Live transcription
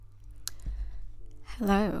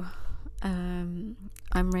Hello,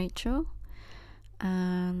 I'm Rachel,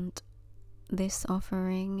 and this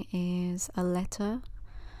offering is a letter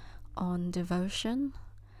on devotion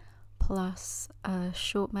plus a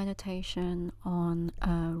short meditation on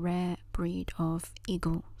a rare breed of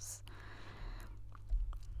eagles.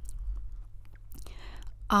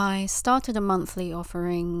 I started a monthly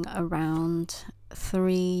offering around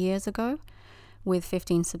 3 years ago with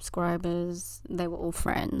 15 subscribers. They were all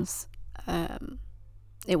friends.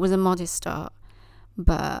 It was a modest start,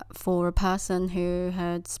 but for a person who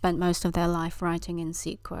had spent most of their life writing in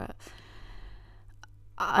secret,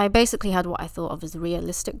 I basically had what I thought of as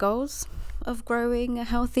realistic goals of growing a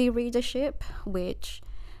healthy readership, which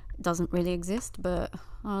doesn't really exist, but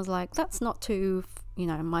I was like, that's not too,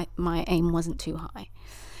 my aim wasn't too high.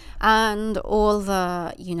 And all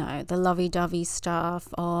the, the lovey-dovey stuff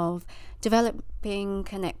of developing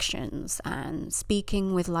connections and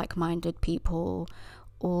speaking with like-minded people,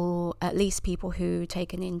 or at least people who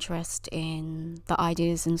take an interest in the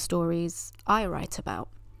ideas and stories I write about.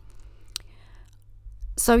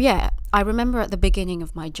 So yeah, I remember at the beginning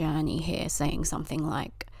of my journey here saying something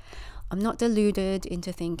like, I'm not deluded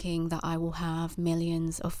into thinking that I will have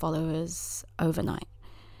millions of followers overnight.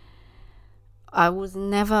 I was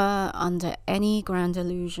never under any grand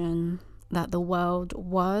illusion that the world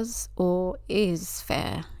was or is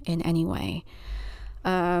fair in any way.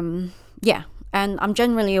 And I'm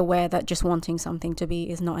generally aware that just wanting something to be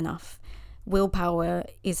is not enough. Willpower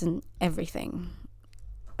isn't everything.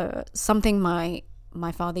 Something my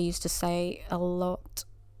father used to say a lot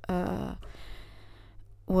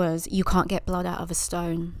was, you can't get blood out of a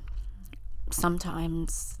stone.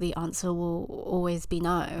 Sometimes the answer will always be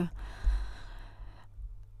no.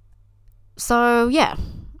 So yeah,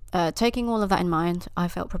 taking all of that in mind, I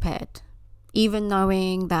felt prepared. Even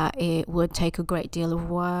knowing that it would take a great deal of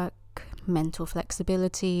work, mental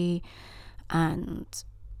flexibility, and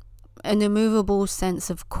an immovable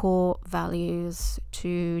sense of core values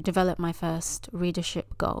to develop my first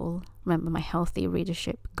readership goal. Remember, my healthy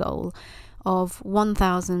readership goal of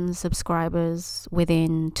 1,000 subscribers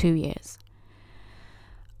within 2 years.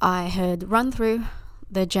 I had run through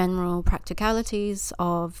the general practicalities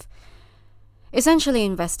of essentially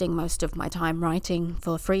investing most of my time writing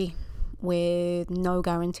for free with no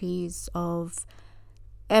guarantees of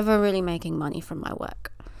ever really making money from my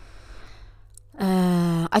work.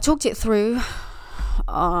 I talked it through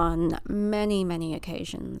on many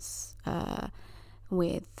occasions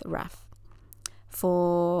with Raf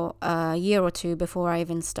for a year or two before I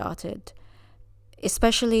even started,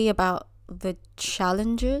 especially about the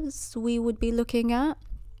challenges we would be looking at.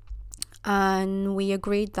 And we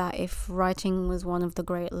agreed that if writing was one of the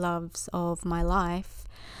great loves of my life,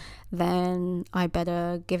 then I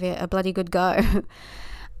better give it a bloody good go.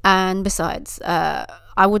 And besides,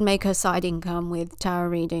 I would make a side income with tarot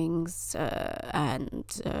readings and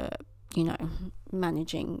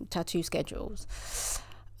managing tattoo schedules.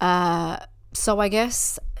 So I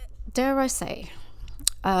guess, dare I say,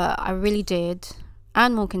 I really did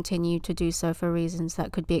and will continue to do so for reasons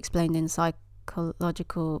that could be explained in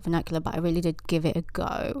psychological vernacular, but I really did give it a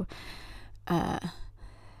go. But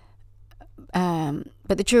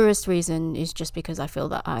the truest reason is just because I feel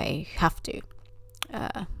that I have to.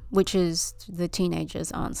 Which is the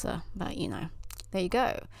teenager's answer, but there you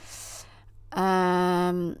go.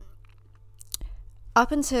 Up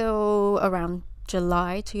until around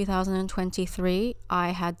July 2023, I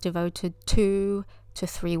had devoted 2 to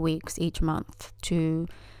 3 weeks each month to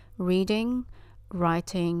reading,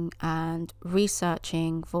 writing, and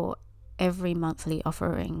researching for every monthly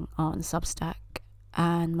offering on Substack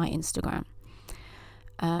and my Instagram.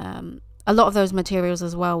 A lot of those materials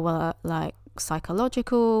as well were like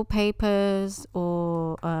psychological papers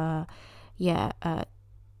or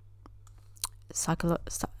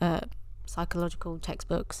psychological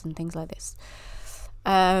textbooks and things like this.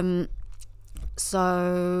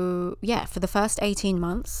 So yeah, for the first 18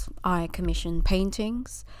 months I commissioned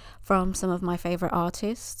paintings from some of my favorite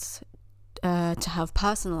artists to have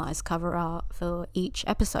personalized cover art for each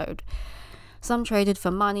episode. Some traded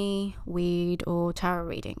for money, weed, or tarot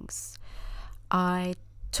readings. I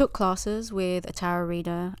took classes with a tarot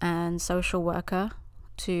reader and social worker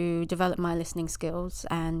to develop my listening skills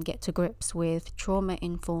and get to grips with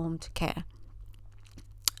trauma-informed care.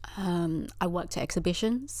 I worked at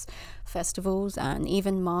exhibitions, festivals, and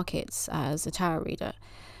even markets as a tarot reader.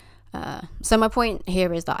 So my point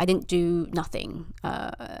here is that I didn't do nothing,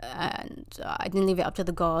 and I didn't leave it up to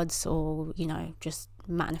the gods or, just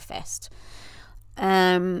manifest.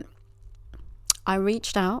 I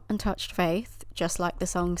reached out and touched faith, just like the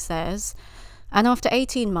song says. And after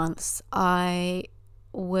 18 months, I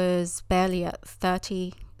was barely at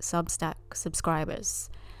 30 Substack subscribers.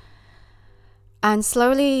 And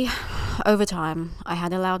slowly, over time, I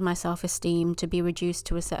had allowed my self-esteem to be reduced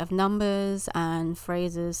to a set of numbers and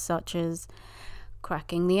phrases such as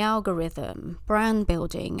cracking the algorithm, brand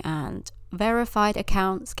building, and verified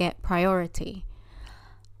accounts get priority.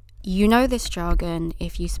 You know this jargon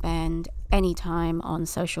if you spend any time on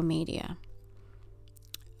social media.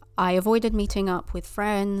 I avoided meeting up with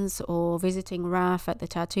friends or visiting Raf at the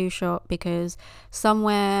tattoo shop because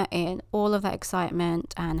somewhere in all of that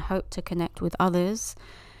excitement and hope to connect with others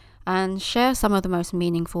and share some of the most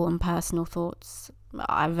meaningful and personal thoughts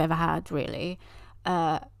I've ever had, really,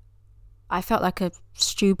 I felt like a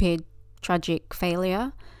stupid, tragic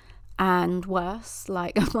failure, and worse,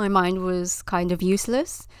 like my mind was kind of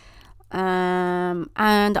useless. And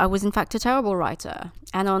I was in fact a terrible writer.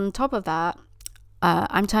 And on top of that,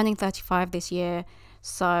 I'm turning 35 this year,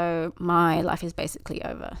 so my life is basically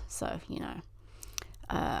over. So,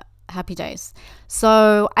 happy days.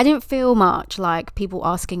 So I didn't feel much like people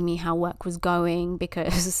asking me how work was going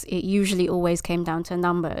because it usually always came down to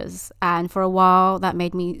numbers. And for a while, that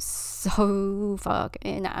made me so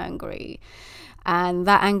fucking angry. And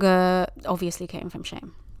that anger obviously came from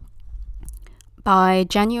shame. By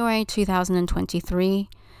January 2023,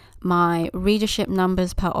 my readership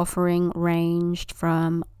numbers per offering ranged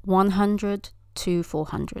from 100 to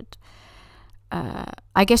 400.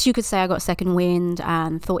 I guess you could say I got second wind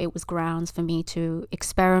and thought it was grounds for me to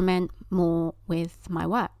experiment more with my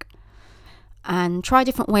work and try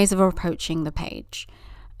different ways of approaching the page.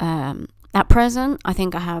 At present, I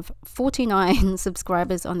think I have 49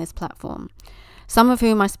 subscribers on this platform, some of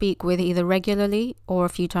whom I speak with either regularly or a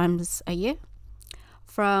few times a year.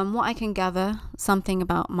 From what I can gather, something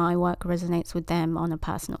about my work resonates with them on a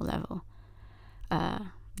personal level.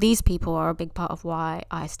 These people are a big part of why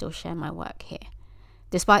I still share my work here,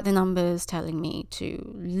 despite the numbers telling me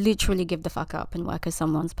to literally give the fuck up and work as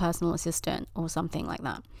someone's personal assistant or something like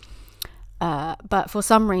that. But for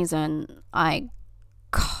some reason, I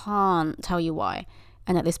can't tell you why.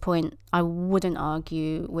 And at this point, I wouldn't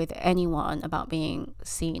argue with anyone about being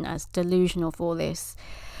seen as delusional for this.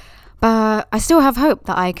 But I still have hope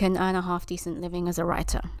that I can earn a half-decent living as a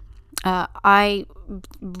writer. I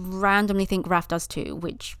randomly think Raf does too,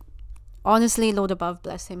 which honestly, Lord above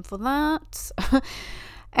bless him for that.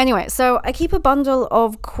 Anyway, so I keep a bundle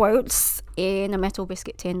of quotes in a metal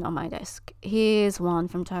biscuit tin on my desk. Here's one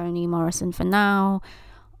from Toni Morrison for now.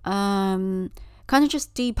 Kind of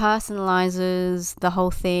just depersonalizes the whole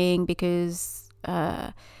thing because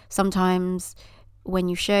sometimes when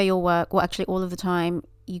you share your work, well, actually all of the time,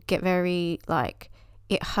 you get very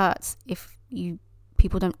it hurts if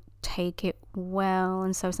people don't take it well,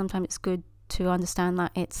 and so sometimes it's good to understand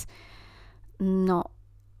that it's not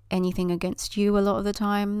anything against you a lot of the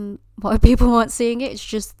time why people aren't seeing it. It's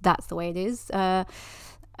just that's the way it is,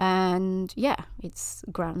 and yeah, it's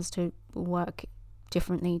grounds to work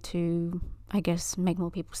differently to, I guess, make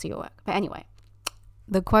more people see your work. But anyway,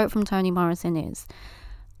 the quote from Toni Morrison is,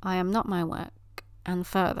 "I am not my work, and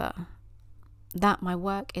further, that my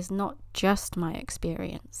work is not just my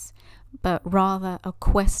experience, but rather a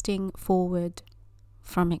questing forward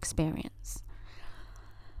from experience."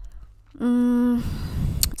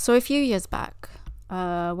 So a few years back,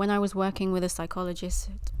 when I was working with a psychologist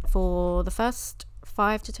for the first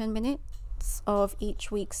 5 to 10 minutes of each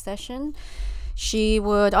week's session, she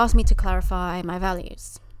would ask me to clarify my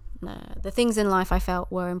values, the things in life I felt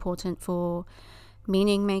were important for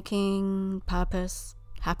meaning making, purpose,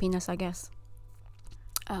 happiness, I guess.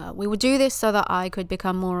 We would do this so that I could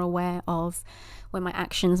become more aware of when my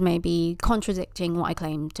actions may be contradicting what I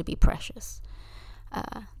claim to be precious.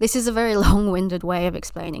 This is a very long-winded way of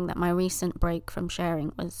explaining that my recent break from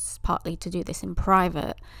sharing was partly to do this in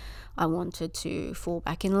private. I wanted to fall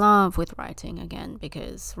back in love with writing again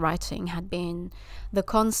because writing had been the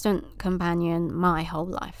constant companion my whole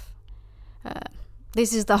life.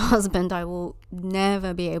 This is the husband I will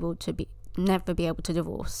never be able to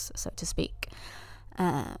divorce, so to speak.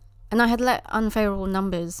 And I had let unfavorable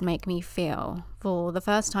numbers make me feel, for the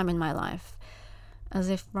first time in my life, as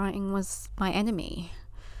if writing was my enemy,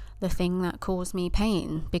 the thing that caused me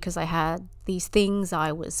pain, because I had these things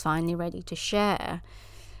I was finally ready to share,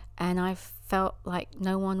 and I felt like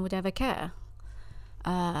no one would ever care.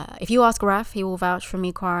 If you ask Raf, he will vouch for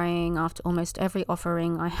me crying after almost every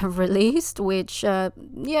offering I have released, which,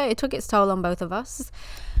 it took its toll on both of us.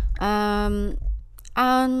 And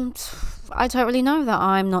I totally know that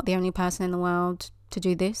I'm not the only person in the world to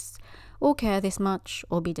do this, or care this much,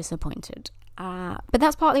 or be disappointed. But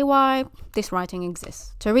that's partly why this writing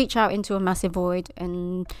exists, to reach out into a massive void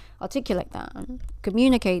and articulate that and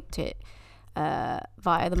communicate it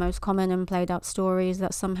via the most common and played out stories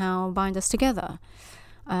that somehow bind us together,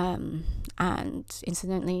 and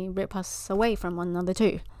incidentally rip us away from one another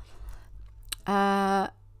too. I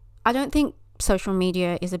don't think social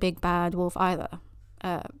media is a big bad wolf either.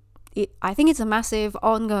 I think it's a massive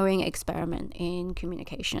ongoing experiment in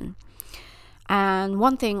communication. And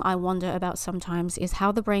one thing I wonder about sometimes is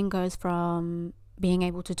how the brain goes from being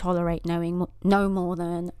able to tolerate knowing no more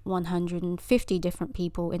than 150 different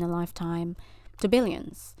people in a lifetime to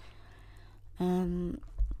billions. Ocean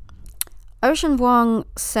Vuong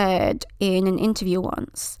said in an interview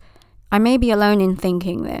once, "I may be alone in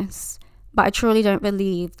thinking this, but I truly don't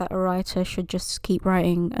believe that a writer should just keep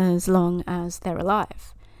writing as long as they're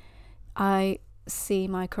alive. I see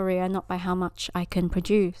my career not by how much I can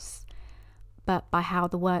produce, but by how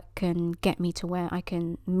the work can get me to where I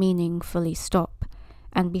can meaningfully stop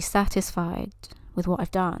and be satisfied with what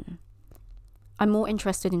I've done. I'm more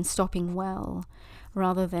interested in stopping well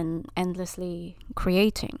rather than endlessly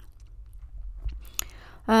creating."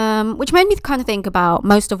 Which made me kind of think about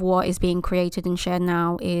most of what is being created and shared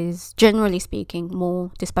now is, generally speaking,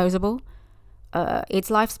 more disposable. Its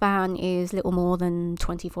lifespan is little more than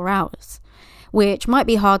 24 hours, which might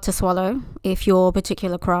be hard to swallow if your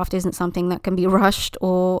particular craft isn't something that can be rushed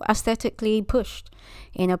or aesthetically pushed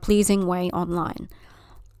in a pleasing way online.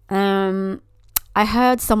 I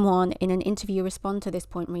heard someone in an interview respond to this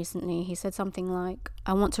point recently. He said something like,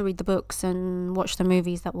 "I want to read the books and watch the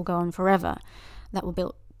movies that will go on forever, that were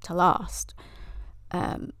built to last."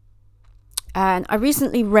 And I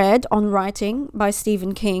recently read On Writing by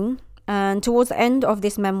Stephen King, and towards the end of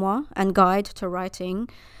this memoir and guide to writing,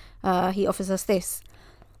 he offers us this.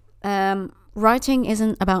 Writing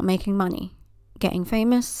isn't about making money, getting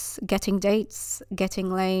famous, getting dates,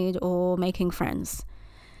 getting laid, or making friends.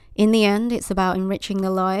 In the end, it's about enriching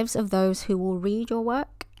the lives of those who will read your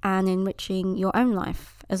work and enriching your own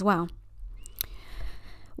life as well.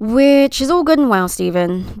 Which is all good and well,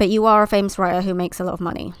 Stephen, but you are a famous writer who makes a lot of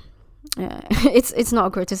money. It's not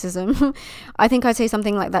a criticism. I think I'd say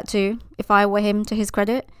something like that too, if I were him, to his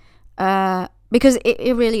credit. Because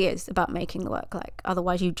it really is about making the work. Like,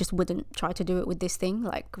 otherwise you just wouldn't try to do it with this thing.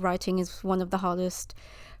 Like, writing is one of the hardest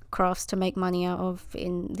crafts to make money out of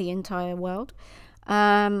in the entire world.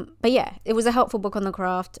 But yeah, it was a helpful book on the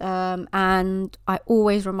craft. And I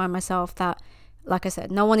always remind myself that, like I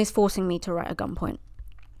said, no one is forcing me to write at gunpoint.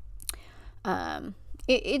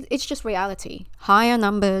 It's just reality. Higher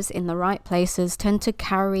numbers in the right places tend to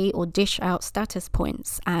carry or dish out status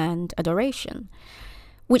points and adoration,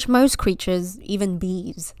 which most creatures, even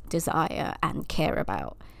bees, desire and care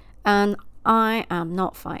about. And I am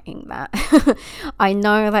not fighting that. I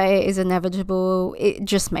know that it is inevitable. It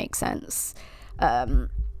just makes sense.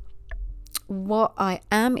 What I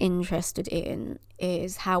am interested in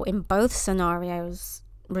is how in both scenarios,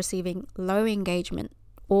 receiving low engagement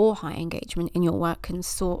or high engagement in your work can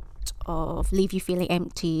sort of leave you feeling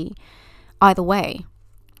empty either way.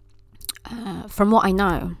 From what I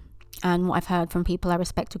know and what I've heard from people I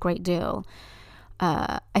respect a great deal,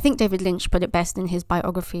 I think David Lynch put it best in his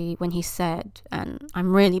biography when he said, and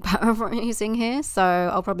I'm really paraphrasing here, so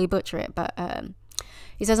I'll probably butcher it, but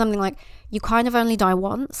he said something like, "You kind of only die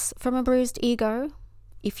once from a bruised ego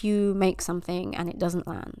if you make something and it doesn't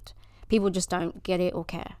land. People just don't get it or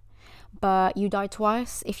care. But you die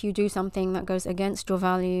twice if you do something that goes against your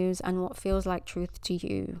values and what feels like truth to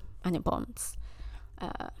you, and it bombs."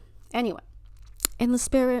 Anyway, in the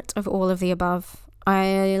spirit of all of the above,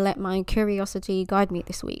 I let my curiosity guide me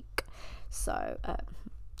this week. So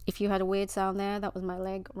if you had a weird sound there, that was my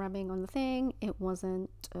leg rubbing on the thing. It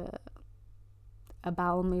wasn't a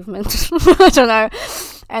bowel movement. I don't know.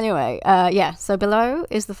 Anyway, so below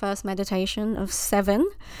is the first meditation of 7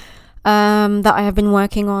 that I have been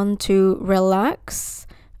working on to relax,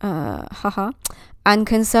 and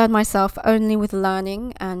concern myself only with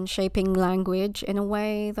learning and shaping language in a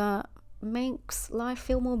way that makes life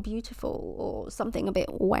feel more beautiful, or something a bit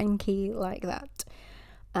wanky like that.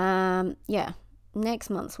 Next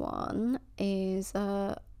month's one is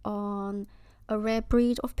on a rare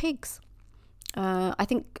breed of pigs. I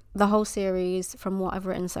think the whole series, from what I've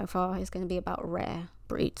written so far, is going to be about rare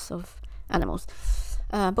breeds of animals.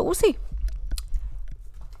 But we'll see.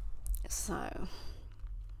 So,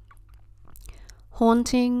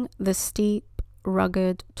 haunting the steep,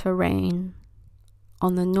 rugged terrain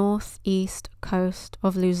on the northeast coast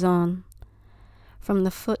of Luzon, from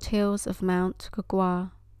the foothills of Mount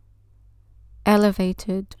Kagwa,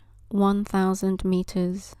 elevated 1,000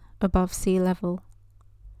 meters above sea level,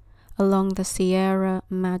 along the Sierra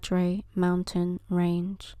Madre mountain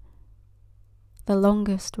range, the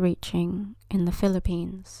longest reaching in the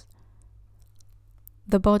Philippines.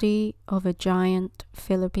 The body of a giant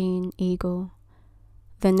Philippine eagle,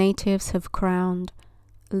 the natives have crowned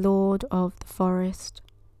Lord of the Forest,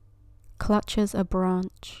 clutches a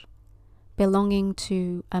branch belonging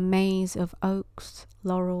to a maze of oaks,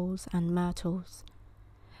 laurels, and myrtles,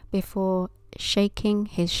 before shaking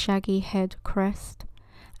his shaggy head crest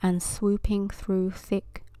and swooping through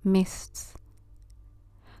thick mists,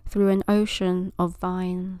 through an ocean of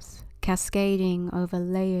vines, cascading over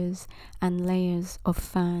layers and layers of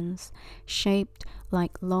ferns, shaped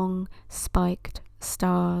like long spiked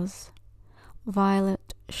stars,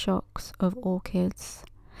 violet shocks of orchids,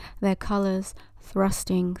 their colors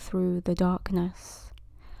thrusting through the darkness,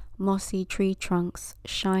 mossy tree trunks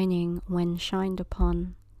shining when shined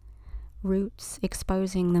upon, roots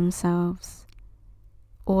exposing themselves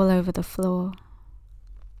all over the floor.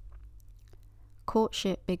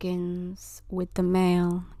 Courtship begins with the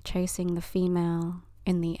male chasing the female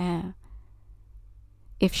in the air.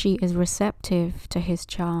 If she is receptive to his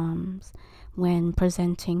charms when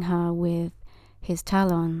presenting her with his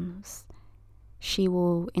talons, she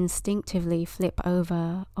will instinctively flip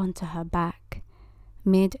over onto her back,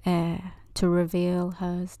 mid-air, to reveal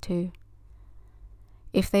hers too.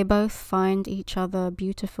 If they both find each other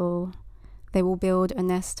beautiful, they will build a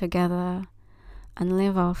nest together and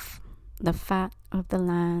live off the fat of the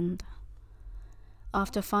land.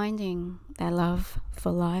 After finding their love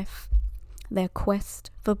for life, their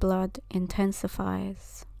quest for blood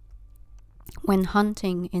intensifies. When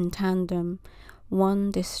hunting in tandem,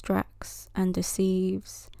 one distracts and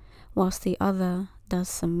deceives, whilst the other does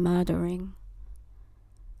some murdering.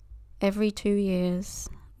 Every 2 years,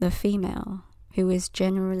 the female, who is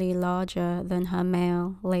generally larger than her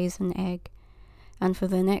male, lays an egg, and for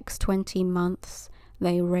the next 20 months,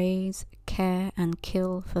 they raise, care, and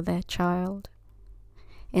kill for their child.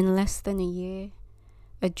 In less than a year,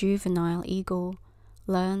 a juvenile eagle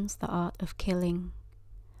learns the art of killing,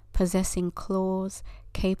 possessing claws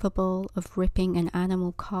capable of ripping an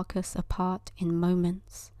animal carcass apart in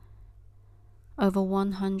moments. Over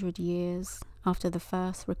 100 years after the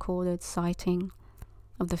first recorded sighting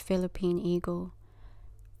of the Philippine eagle,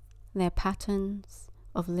 their patterns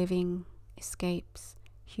of living escapes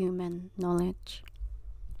human knowledge.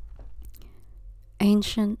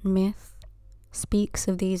 Ancient myth speaks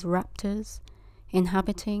of these raptors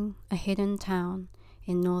inhabiting a hidden town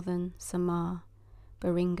in northern Samar,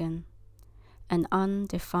 Beringan, an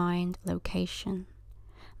undefined location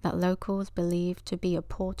that locals believe to be a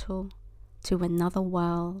portal to another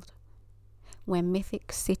world, where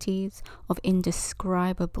mythic cities of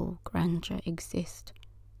indescribable grandeur exist.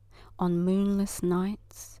 On moonless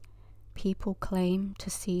nights, people claim to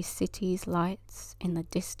see cities' lights in the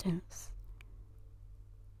distance.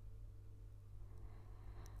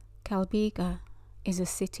 Calbiga is a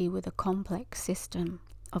city with a complex system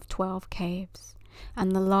of 12 caves,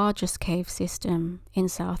 and the largest cave system in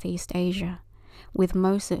Southeast Asia, with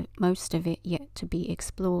most of it yet to be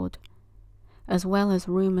explored. As well as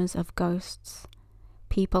rumors of ghosts,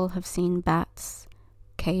 people have seen bats,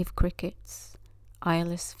 cave crickets,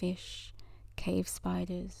 eyeless fish, cave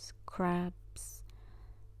spiders, crabs,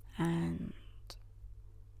 and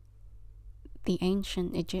the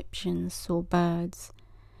ancient Egyptians saw birds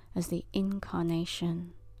as the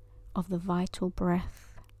incarnation of the vital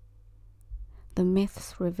breath. The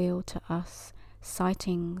myths reveal to us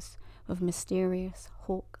sightings of mysterious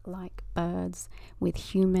hawk-like birds with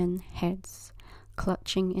human heads,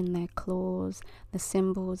 clutching in their claws the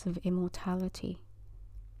symbols of immortality.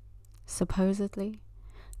 Supposedly,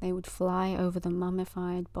 they would fly over the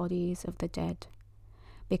mummified bodies of the dead,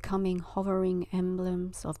 becoming hovering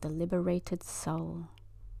emblems of the liberated soul.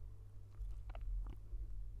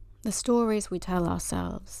 The stories we tell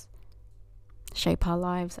ourselves shape our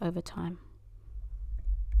lives over time.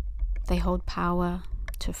 They hold power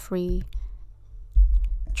to free,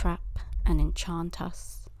 trap, and enchant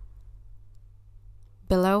us.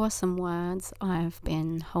 Below are some words I've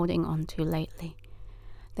been holding on to lately.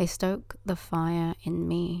 They stoke the fire in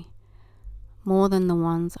me more than the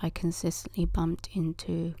ones I consistently bumped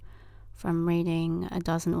into from reading a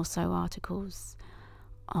dozen or so articles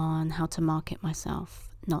on how to market myself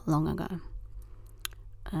not long ago.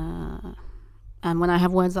 And when I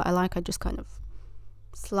have words that I like, I just kind of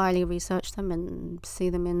slyly research them and see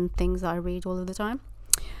them in things that I read all of the time.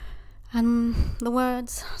 And the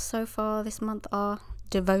words so far this month are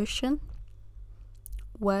devotion,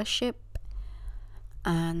 worship,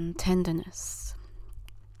 and tenderness.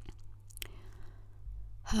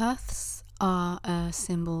 Hearths are a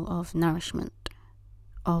symbol of nourishment,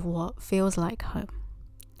 of what feels like home.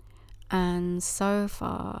 And so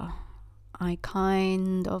far, I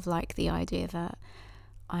kind of like the idea that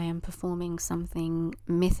I am performing something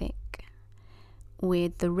mythic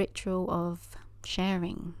with the ritual of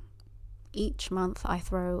sharing. Each month I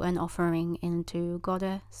throw an offering into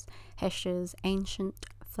Goddess Hesha's ancient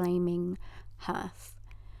flaming hearth.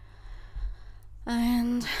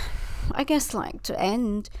 And I guess, like, to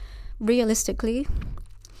end, realistically,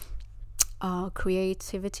 our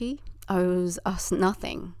creativity owes us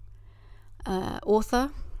nothing. Author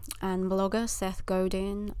and blogger Seth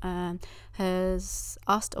Godin has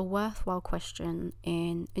asked a worthwhile question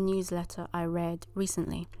in a newsletter I read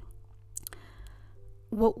recently.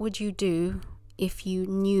 What would you do if you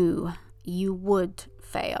knew you would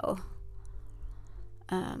fail?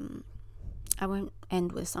 I won't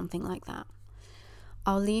end with something like that.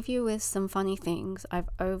 I'll leave you with some funny things I've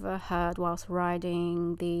overheard whilst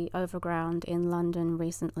riding the Overground in London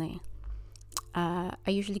recently. I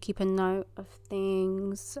usually keep a note of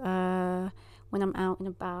things when I'm out and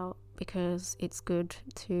about, because it's good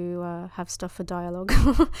to have stuff for dialogue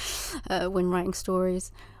when writing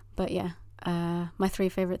stories. But yeah, my 3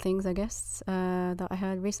 favorite things, I guess, that I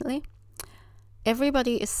heard recently.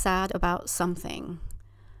 Everybody is sad about something.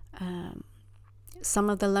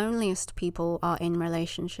 Some of the loneliest people are in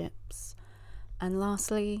relationships. And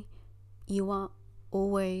lastly, you are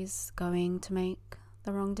always going to make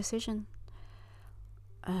the wrong decision.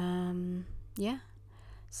 Yeah.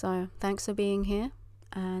 So thanks for being here.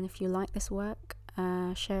 And if you like this work,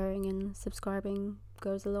 sharing and subscribing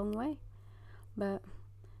goes a long way. But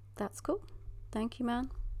that's cool. Thank you,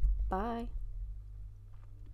 man. Bye.